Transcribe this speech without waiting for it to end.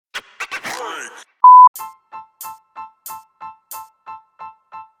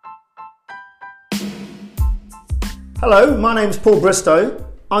Hello, my name's Paul Bristow.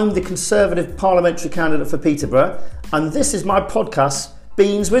 I'm the Conservative parliamentary candidate for Peterborough, and this is my podcast,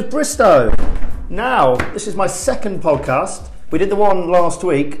 Beans with Bristow. Now, this is my second podcast. We did the one last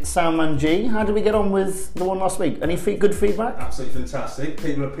week, Soundman G. How did we get on with the one last week? Any good feedback? Absolutely fantastic.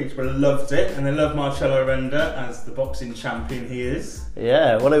 People of Peterborough loved it, and they love Marcello Renda as the boxing champion he is.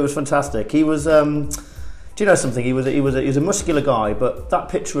 Yeah, well, it was fantastic. He was, do you know something? He was a muscular guy, but that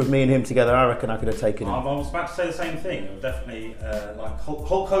picture of me and him together, I reckon I could have taken him. I was about to say the same thing. It was definitely like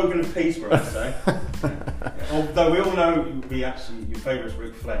Hulk Hogan of Peterborough, I'd say. Although we all know your favourite's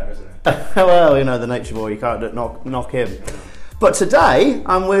Ric Flair, isn't it? Well, you know, the nature boy, you can't knock him. But today,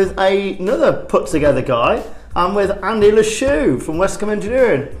 I'm with another put-together guy. I'm with Andy Lashew from Westcombe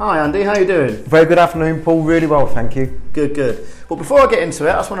Engineering. Hi Andy, how you doing? Very good afternoon, Paul. Really well, thank you. Good, good. Well, before I get into it,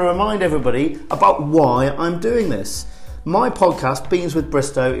 I just want to remind everybody about why I'm doing this. My podcast, Beans with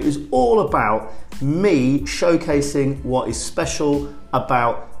Bristow, is all about me showcasing what is special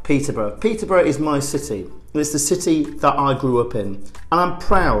about Peterborough. Peterborough is my city. It's the city that I grew up in, and I'm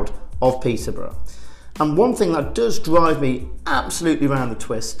proud of Peterborough. And one thing that does drive me absolutely round the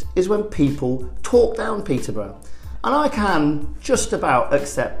twist is when people talk down Peterborough. And I can just about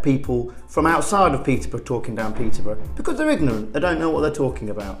accept people from outside of Peterborough talking down Peterborough because they're ignorant, they don't know what they're talking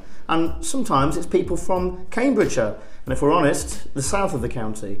about. And sometimes it's people from Cambridgeshire, and if we're honest, the south of the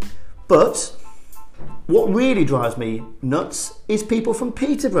county. But what really drives me nuts is people from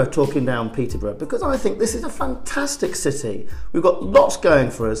Peterborough talking down Peterborough, because I think this is a fantastic city. We've got lots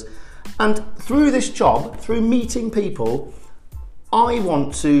going for us. And through this job, through meeting people, I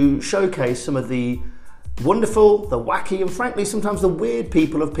want to showcase some of the wonderful, the wacky, and frankly sometimes the weird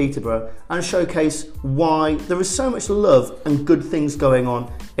people of Peterborough, and showcase why there is so much love and good things going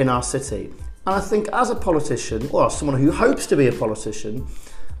on in our city. And I think as a politician, or someone who hopes to be a politician,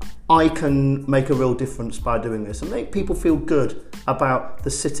 I can make a real difference by doing this and make people feel good about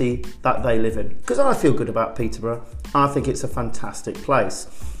the city that they live in. Because I feel good about Peterborough, and I think it's a fantastic place.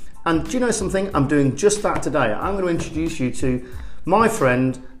 And do you know something? I'm doing just that today. I'm going to introduce you to my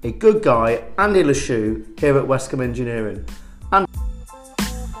friend, a good guy, Andy Lashew, here at Westcombe Engineering. And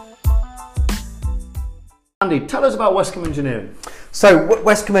Andy, tell us about Westcombe Engineering. So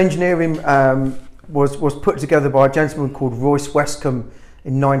Westcombe Engineering was put together by a gentleman called Royce Westcombe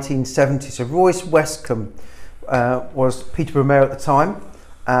in 1970. So Royce Westcombe was Peterborough Mayor at the time,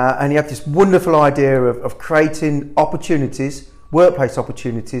 and he had this wonderful idea of creating opportunities, workplace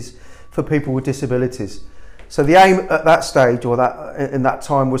opportunities for people with disabilities. So the aim at that stage, or in that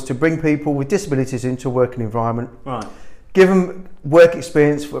time, was to bring people with disabilities into a working environment, right, give them work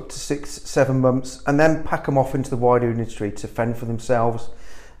experience for up to 6-7 months, and then pack them off into the wider industry to fend for themselves.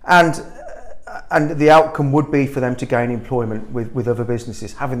 And the outcome would be for them to gain employment with other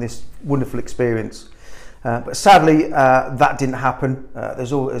businesses, having this wonderful experience. But sadly, that didn't happen.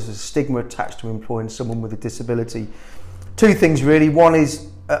 There's a stigma attached to employing someone with a disability. Two things really. One is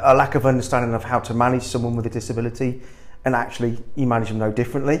a lack of understanding of how to manage someone with a disability, and actually you manage them no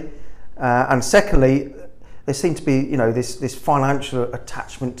differently. And secondly, there seems to be this financial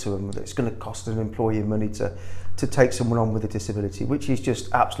attachment to them that it's going to cost an employer money to take someone on with a disability, which is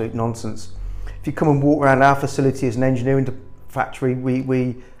just absolute nonsense. If you come and walk around our facility as an engineering factory,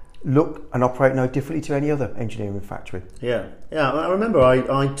 we look and operate no differently to any other engineering factory. Yeah. I remember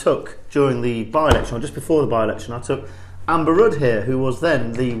I took, during the by-election, or just before the by-election, I took Amber Rudd here, who was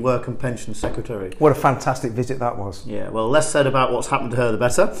then the Work and Pension Secretary. What a fantastic visit that was. Yeah, well, less said about what's happened to her, the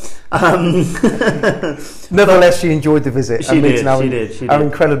better. Nevertheless, she enjoyed the visit. She did. Our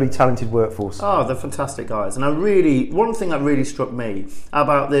incredibly talented workforce. Oh, they're fantastic guys. And one thing that really struck me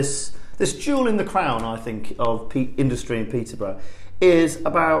about this jewel in the crown, I think, of industry in Peterborough is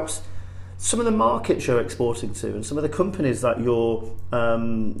about some of the markets you're exporting to and some of the companies that you're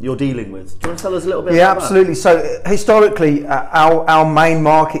dealing with. Do you want to tell us a little bit about that? Absolutely. So historically, our main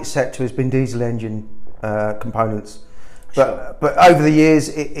market sector has been diesel engine components. But over the years,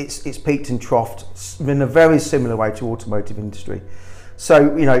 it's peaked and troughed in a very similar way to automotive industry.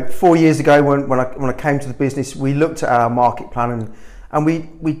 So 4 years ago, when I came to the business, we looked at our market plan and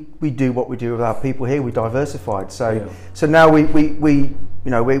we do what we do with our people here. We diversified. So now we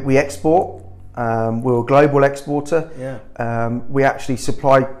export. We're a global exporter. Yeah. We actually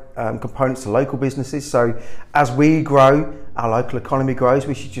supply components to local businesses. So as we grow, our local economy grows,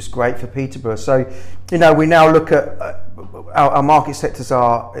 which is just great for Peterborough. So we now look at our market sectors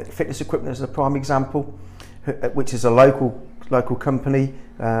are fitness equipment as a prime example, which is a local company.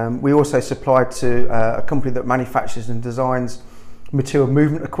 We also supply to a company that manufactures and designs material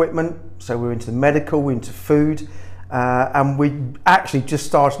movement equipment. So we're into the medical, we're into food, and we actually just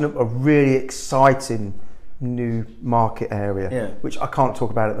starting up a really exciting new market area, which I can't talk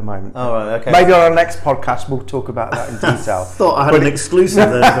about at the moment. Oh, right, okay. Maybe on our next podcast we'll talk about that in detail. Thought I had an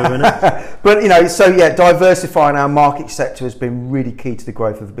exclusive there for a minute. But diversifying our market sector has been really key to the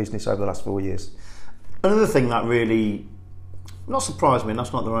growth of the business over the last 4 years. Another thing that really, not surprised me,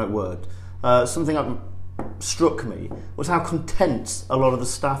 that's not the right word, something that struck me was how content a lot of the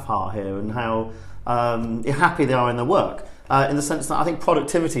staff are here and how happy they are in their work. In the sense that I think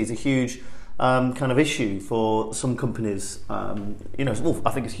productivity is a huge kind of issue for some companies. I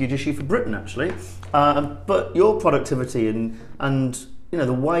think it's a huge issue for Britain actually. But your productivity and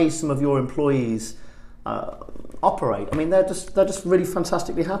the way some of your employees operate, I mean, they're just really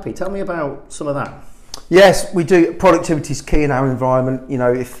fantastically happy. Tell me about some of that. Yes, we do. Productivity is key in our environment.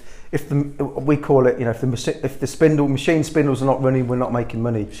 If the machine spindles are not running, we're not making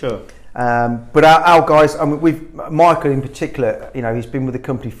money. Sure. But our guys, I mean, Michael in particular, he's been with the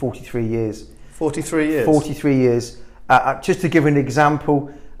company 43 years. 43 years? 43 years. Just to give an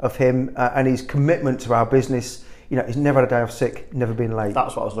example of him and his commitment to our business, he's never had a day off sick, never been late.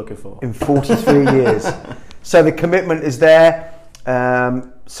 That's what I was looking for. In 43 years. So the commitment is there.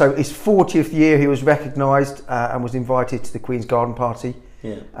 So his 40th year, he was recognised and was invited to the Queen's Garden Party.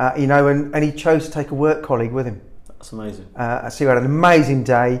 Yeah. And he chose to take a work colleague with him. That's amazing. So he had an amazing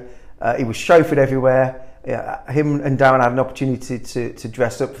day. He was chauffeured everywhere. Him and Darren had an opportunity to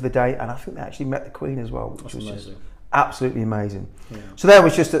dress up for the day, and I think they actually met the Queen as well, which was just absolutely amazing. Yeah. So there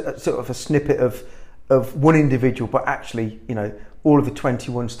was just a sort of a snippet of one individual, but actually, all of the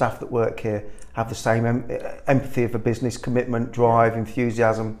 21 staff that work here have the same empathy of a business, commitment, drive,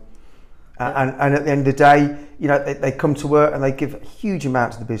 enthusiasm. And at the end of the day, they come to work and they give a huge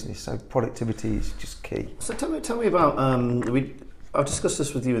amount to the business. So productivity is just key. So tell me about I've discussed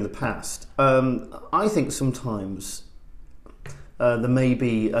this with you in the past. I think sometimes there may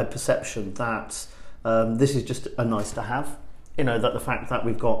be a perception that this is just a nice to have. That the fact that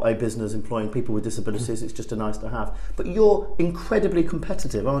we've got a business employing people with disabilities, it's just a nice to have. But you're incredibly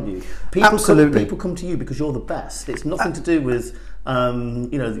competitive, aren't you? Absolutely. People come to you because you're the best. It's nothing to do with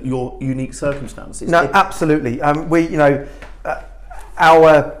your unique circumstances. No, absolutely.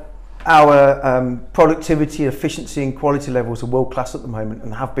 Our productivity, efficiency and quality levels are world class at the moment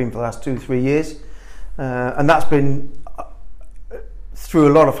and have been for the last 2-3 years. And that's been through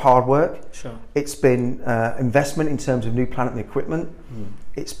a lot of hard work. Sure. It's been investment in terms of new plant and equipment.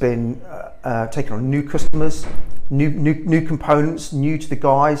 It's been taking on new customers, new components, new to the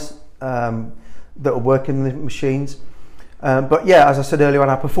guys that are working the machines. But yeah, as I said earlier on,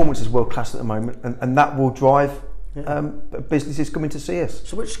 our performance is world class at the moment, and that will drive businesses coming to see us.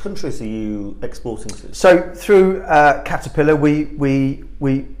 So which countries are you exporting to? So through Caterpillar, we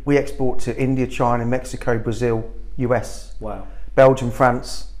export to India, China, Mexico, Brazil, US. Wow. Belgium,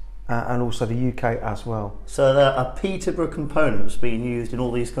 France, and also the UK as well. So there are Peterborough components being used in all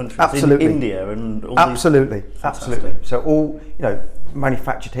these countries. Absolutely. In India and all absolutely. these. Absolutely. So all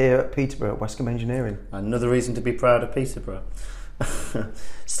manufactured here at Peterborough at Westcombe Engineering. Another reason to be proud of Peterborough.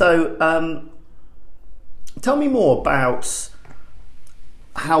 So tell me more about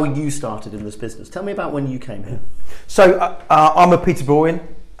how you started in this business. Tell me about when you came here. So I'm a Peterboroughian.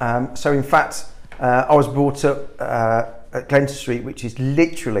 So in fact, I was brought up at Glenter Street, which is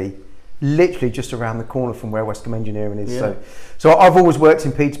literally just around the corner from where Westcombe Engineering is. Yeah. So I've always worked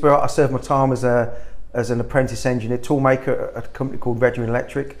in Peterborough. I served my time as an apprentice engineer, toolmaker at a company called Redger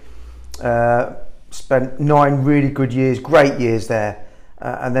Electric. Spent 9 really good years, great years there,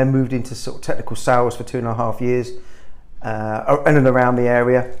 and then moved into sort of technical sales for 2.5 years, in and around the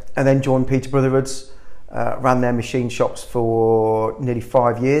area, and then joined Peter Brotherhoods, ran their machine shops for nearly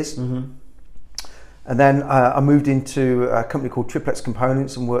 5 years. Mm-hmm. And then I moved into a company called Triplex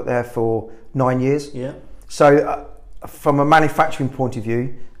Components and worked there for 9 years. Yeah. So from a manufacturing point of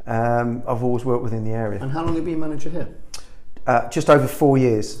view, I've always worked within the area. And how long have you been manager here? Just over 4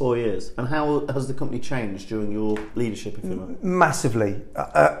 years. 4 years. And how has the company changed during your leadership, if you like? Massively.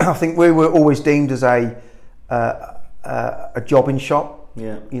 I think we were always deemed as a jobbing shop.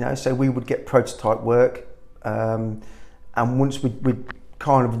 Yeah. So we would get prototype work, and once we'd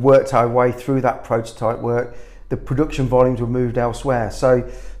kind of worked our way through that prototype work, the production volumes were moved elsewhere. So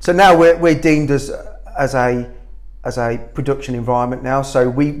now we're deemed as a production environment now. So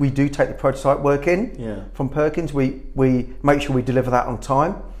we do take the prototype work in from Perkins. We make sure we deliver that on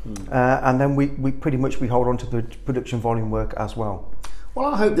time, and then we pretty much hold on to the production volume work as well. Well,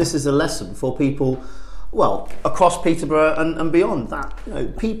 I hope this is a lesson for people well, across Peterborough and beyond. That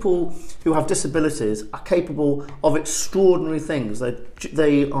people who have disabilities are capable of extraordinary things.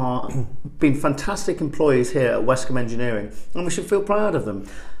 They are been fantastic employees here at Westcombe Engineering, and we should feel proud of them.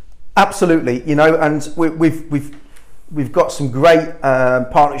 Absolutely, and we've got some great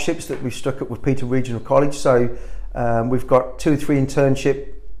partnerships that we've struck up with Peterborough Regional College. So we've got 2 or 3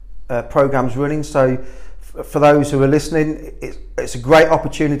 internship programs running. So for those who are listening, it's a great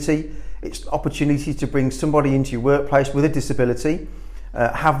opportunity. It's an opportunity to bring somebody into your workplace with a disability,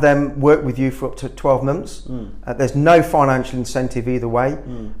 have them work with you for up to 12 months. There's no financial incentive either way.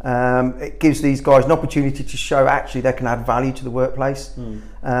 It gives these guys an opportunity to show actually they can add value to the workplace. And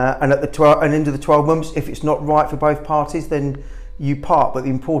at the end of the 12 months, if it's not right for both parties, then you part. But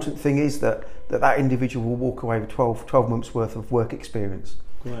the important thing is that individual will walk away with 12 months worth of work experience.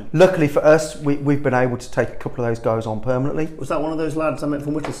 Right. Luckily for us, we've been able to take a couple of those guys on permanently. Was that one of those lads I met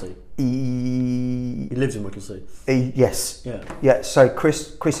from Whittlesea? He lives in Whittlesea. Yes. Yeah. So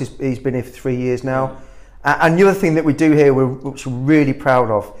Chris he's been here for 3 years now. And the other thing that we do here, which we're really proud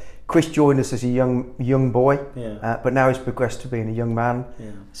of, Chris joined us as a young boy, but now he's progressed to being a young man.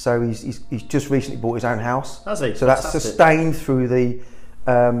 Yeah. So he's just recently bought his own house. Has he? So that's sustained through the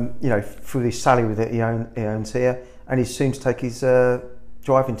through the salary that he owns here, and he's soon to take his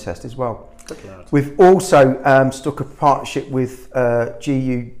driving test as well. We've also struck a partnership with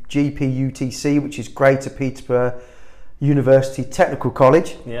GPUTC, which is Greater Peterborough University Technical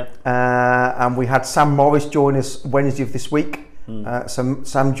College. Yeah. And we had Sam Morris join us Wednesday of this week.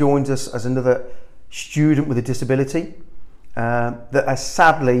 Sam joined us as another student with a disability that has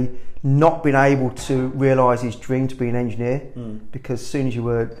sadly not been able to realise his dream to be an engineer, because as soon as you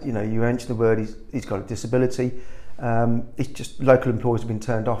mention the word he's got a disability, it's just local employers have been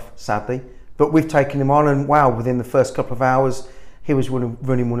turned off, sadly. But we've taken him on, and wow, within the first couple of hours he was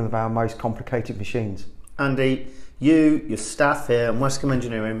running one of our most complicated machines. Andy, your staff here and Westcombe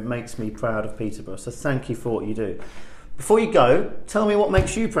Engineering makes me proud of Peterborough, so thank you for what you do. Before you go, tell me what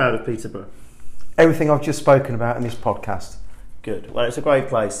makes you proud of Peterborough. Everything I've just spoken about in this podcast. Good. Well, it's a great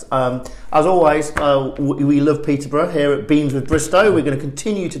place. As always, we love Peterborough here at Beans with Bristow. We're going to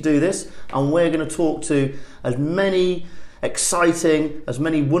continue to do this, and we're going to talk to as many exciting, as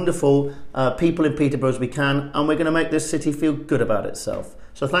many wonderful people in Peterborough as we can, and we're going to make this city feel good about itself.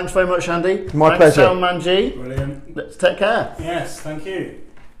 So thanks very much, Andy. My pleasure. Thanks, Manji. Brilliant. Let's take care. Yes, thank you.